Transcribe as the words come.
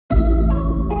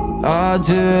I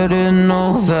didn't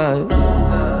know that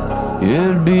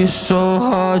it'd be so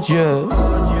hard, yeah,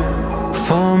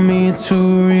 for me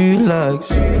to relax,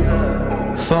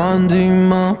 finding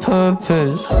my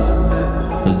purpose.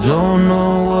 I don't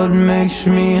know what makes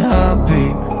me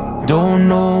happy, don't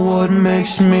know what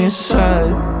makes me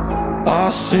sad.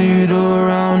 I sit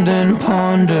around and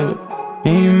ponder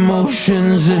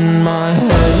emotions in my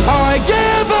head. I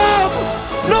give up,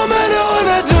 no matter what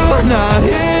I do, not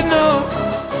enough.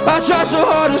 I try so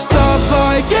hard to stop,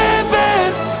 I give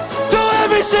in to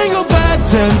every single bad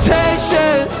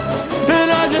temptation.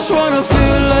 And I just wanna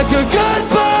feel like a good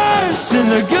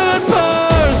person, a good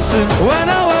person. When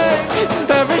I wake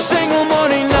every single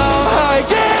morning now, I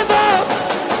give up.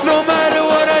 No matter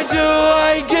what I do,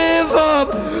 I give up,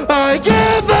 I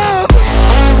give up.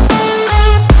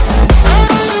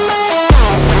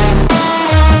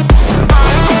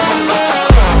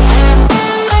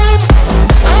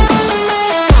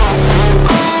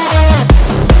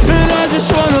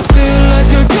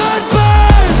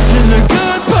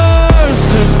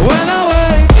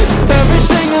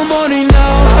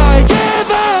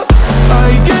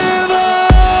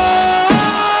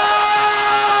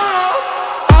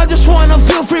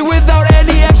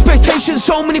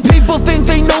 So many people think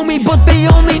they know me, but they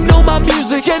only know my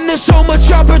music. And there's so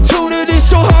much opportunity,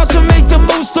 so hard to make the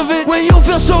most of it. When you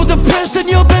feel so depressed and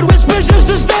your bed whispers just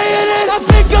to stay in it, I